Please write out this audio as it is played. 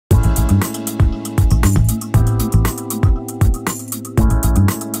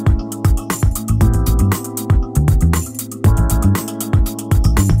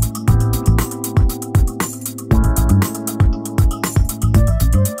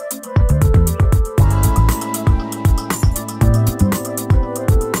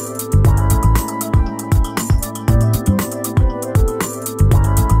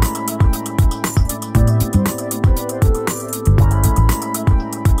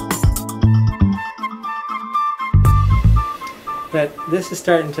But this is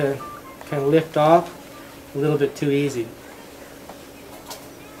starting to kind of lift off a little bit too easy.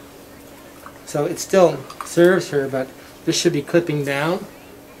 So it still serves her, but this should be clipping down.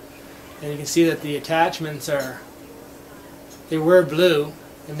 And you can see that the attachments they were blue,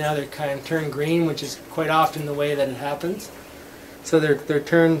 and now they're kind of turned green, which is quite often the way that it happens. So they're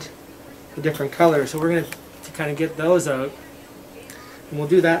turned a different color. So we're going to kind of get those out, and we'll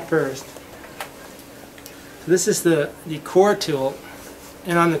do that first. So this is the core tool,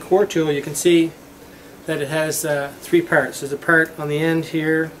 and on the core tool you can see that it has 3 parts. There's a part on the end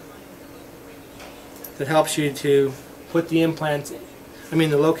here that helps you to put the implants,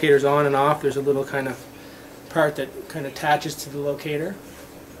 the locators on and off. There's a little kind of part that kind of attaches to the locator.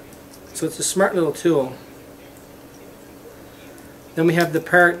 So it's a smart little tool. Then we have the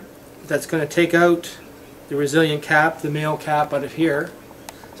part that's going to take out the resilient cap, the male cap, out of here.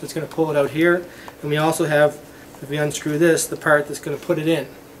 So it's going to pull it out here. And we also have, if we unscrew this, the part that's going to put it in,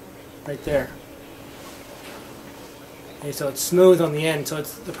 right there. Okay, so it's smooth on the end, so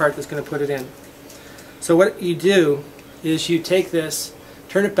it's the part that's going to put it in. So what you do is you take this,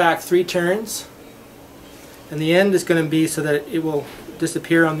 turn it back 3 turns, and the end is going to be so that it will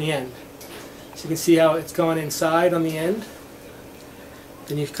disappear on the end. So you can see how it's gone inside on the end.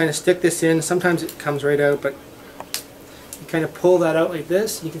 Then you kind of stick this in. Sometimes it comes right out, but you kind of pull that out like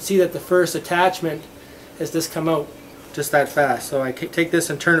this. You can see that the first attachment has just come out just that fast. So I take this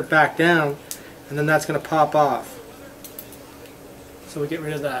and turn it back down, and then that's going to pop off. So we get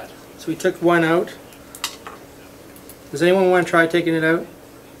rid of that. So we took one out. Does anyone want to try taking it out?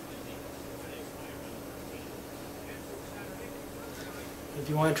 If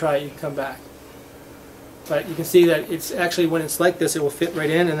you want to try it, you can come back. But you can see that it's actually, when it's like this, it will fit right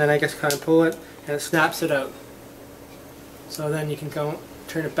in, and then I just kind of pull it and it snaps it out. So then you can go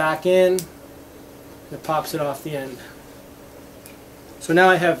turn it back in, and it pops it off the end. So now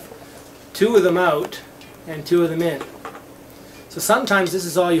I have 2 of them out and 2 of them in. So sometimes this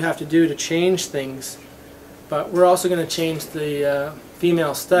is all you have to do to change things, but we're also going to change the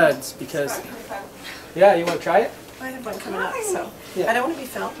female studs because... Yeah, you want to try it? I have one coming up, so yeah. I don't want to be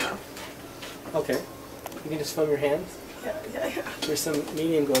filmed though. Okay. You can just film your hands. Yeah. There's some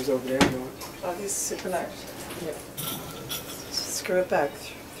medium gloves over there if you want. Oh, these super large. Yeah. Screw it back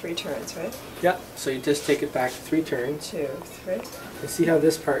 3 turns, right? Yeah. So you just take it back 3 turns. 2, 3. And see how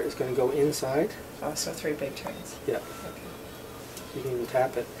this part is going to go inside? Oh, so 3 big turns. Yeah. Okay. You can even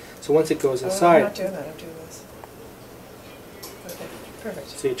tap it. So once it goes inside... I'm not doing that, I'm doing this. Okay, perfect.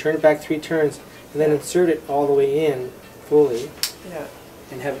 So you turn it back 3 turns, and then insert it all the way in fully. Yeah.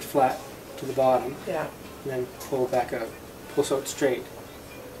 And have it flat to the bottom. Yeah. And then pull it back out. Pull so it's straight.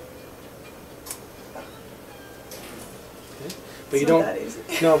 Okay. But you don't. That easy.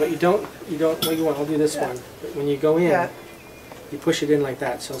 No, but you don't. Well, you want. I'll do this one. But when you go in, you push it in like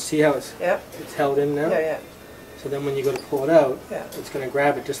that. So see how it's held in now. Yeah. So then when you go to pull it out, Yeah. it's going to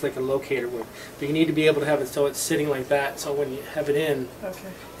grab it just like a locator would. But you need to be able to have it so it's sitting like that. So when you have it in,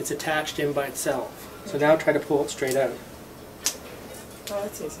 it's attached in by itself. So now try to pull it straight out. Oh,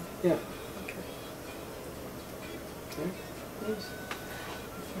 that's easy. Yeah. Okay. Okay.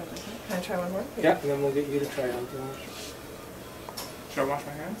 Can I try one more? Yeah, and then we'll get you to try it on. Should I wash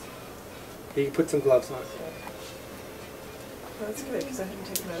my hands? You can put some gloves on. Oh, that's good because I hadn't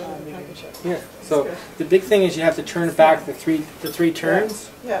taken that out of the package yet. Yeah. So the big thing is you have to turn it back the three turns.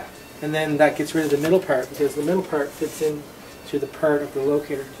 Yeah. And then that gets rid of the middle part because the middle part fits in to the part of the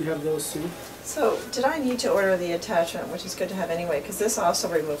locator. Do you have those too? So, did I need to order the attachment, which is good to have anyway, because this also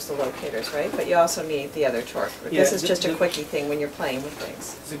removes the locators, right? But you also need the other torque. This is just a quickie thing when you're playing with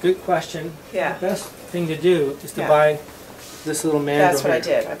things. It's a good question. Yeah. The best thing to do is to buy this little mandrel. That's what I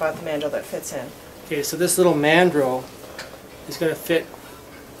did. I bought the mandrel that fits in. Okay, so this little mandrel is going to fit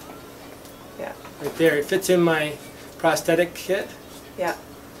right there. It fits in my prosthetic kit. Yeah.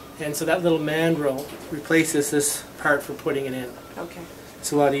 And so that little mandrel replaces this part for putting it in. Okay.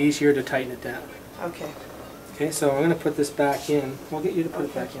 It's a lot easier to tighten it down. Okay. Okay, so I'm going to put this back in. We'll get you to put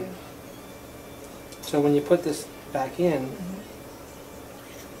it back in. So when you put this back in,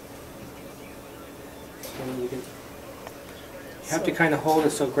 have to kind of hold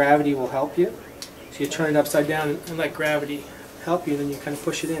it so gravity will help you. So you turn it upside down and let gravity help you, then you kind of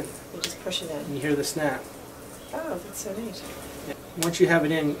push it in. You just push it in. And you hear the snap. Oh, that's so neat. Yeah. Once you have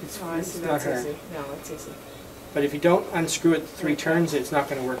it in, it's not hard. Easy. No, it's easy. But if you don't unscrew it 3 turns, it's not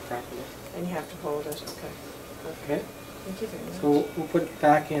going to work properly. And you have to hold it. Okay. Okay. Thank you very much. So we'll put it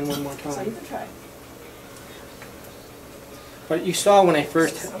back in one more time. So you can try. But you saw when I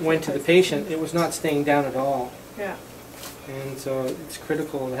first went to the patient, it was not staying down at all. Yeah. And so it's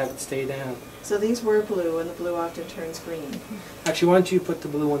critical to have it stay down. So these were blue, and the blue often turns green. Actually, why don't you put the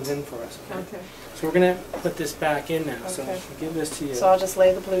blue ones in for us? Okay. So we're going to put this back in now. So Okay. I'll give this to you. So I'll just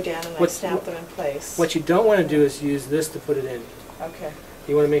lay the blue down and I snap them in place. What you don't want to do is use this to put it in. Okay.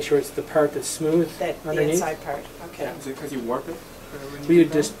 You want to make sure it's the part that's smooth That, the underneath. inside part. Okay. Yeah. Is it because you warp it? Well, you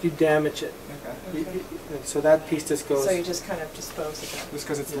damage it. Okay. Okay. So that piece just goes. So you just kind of dispose of it. Just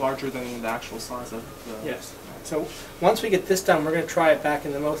because it's larger than the actual size of the... Yes. So once we get this done, we're going to try it back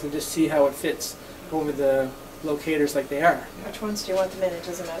in the mouth and just see how it fits over the locators like they are. Which ones do you want them in? It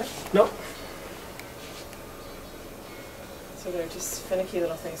doesn't matter? Nope. So they're just finicky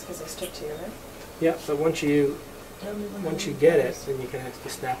little things because they stick to you, right? Yeah, but once you get it, then you can actually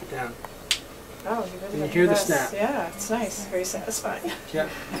snap it down. Oh, you really You like hear the this. snap. Yeah, it's nice. Very satisfying. Yeah.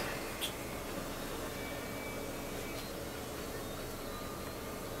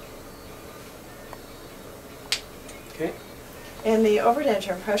 Okay. In the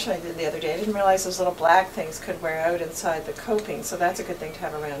overdenture impression I did the other day, I didn't realize those little black things could wear out inside the coping, so that's a good thing to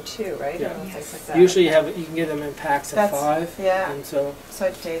have around too, right? Yeah. Little things like that. Usually you can get them in packs of That's- 5. yeah. And so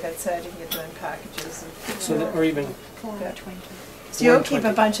Dave had said you can get them in packages. And, so that, or even Yeah. So you'll keep 120.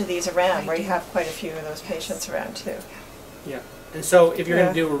 a bunch of these around where you have quite a few of those patients around too. yeah. And so if you're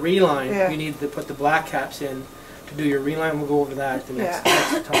going to Yeah. do a reline, Yeah. you need to put the black caps in to do your reline. We'll go over that the next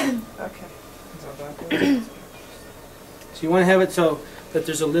time. Okay. Is that that? So you want to have it so that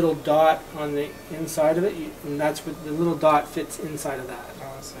there's a little dot on the inside of it, and that's what the little dot fits inside of that. Oh,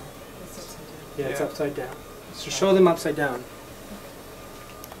 I see. That's upside down. Yeah, it's Yeah. upside down. So show them upside down.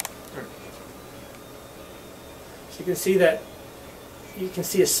 Good. So you can see that you can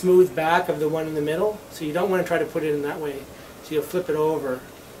see a smooth back of the one in the middle, so you don't want to try to put it in that way. So you'll flip it over.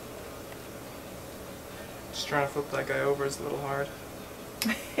 Just trying to flip that guy over is a little hard.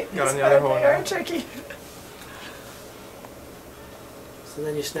 It's on the other hole very now. tricky. So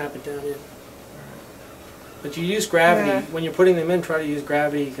then you snap it down in. But you use gravity. Yeah. When you're putting them in, try to use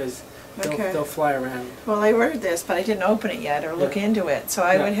gravity because Okay. they'll fly around. Well, I ordered this, but I didn't open it yet or look Yeah. into it. So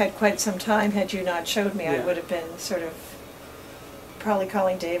I Yeah. would have had quite some time had you not showed me. I Yeah. would have been sort of probably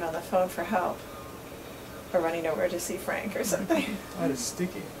calling Dave on the phone for help. Or running over to see Frank or something. That is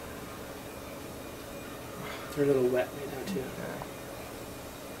sticky. They're a little wet right now too. Yeah.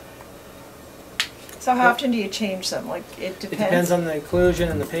 So how often do you change them? Like, it depends? It depends on the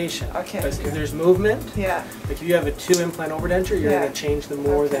occlusion and the patient. Okay. Because if there's movement, Yeah, like if you have a 2-implant overdenture, you're Yeah. going to change them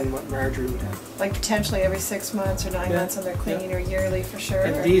more Okay. than what Marjorie would have. like potentially every 6 months or 9 Yeah. months and they're cleaning, or yearly for sure?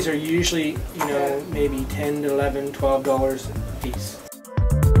 And or- these are usually, maybe $10 to $11, $12 a piece.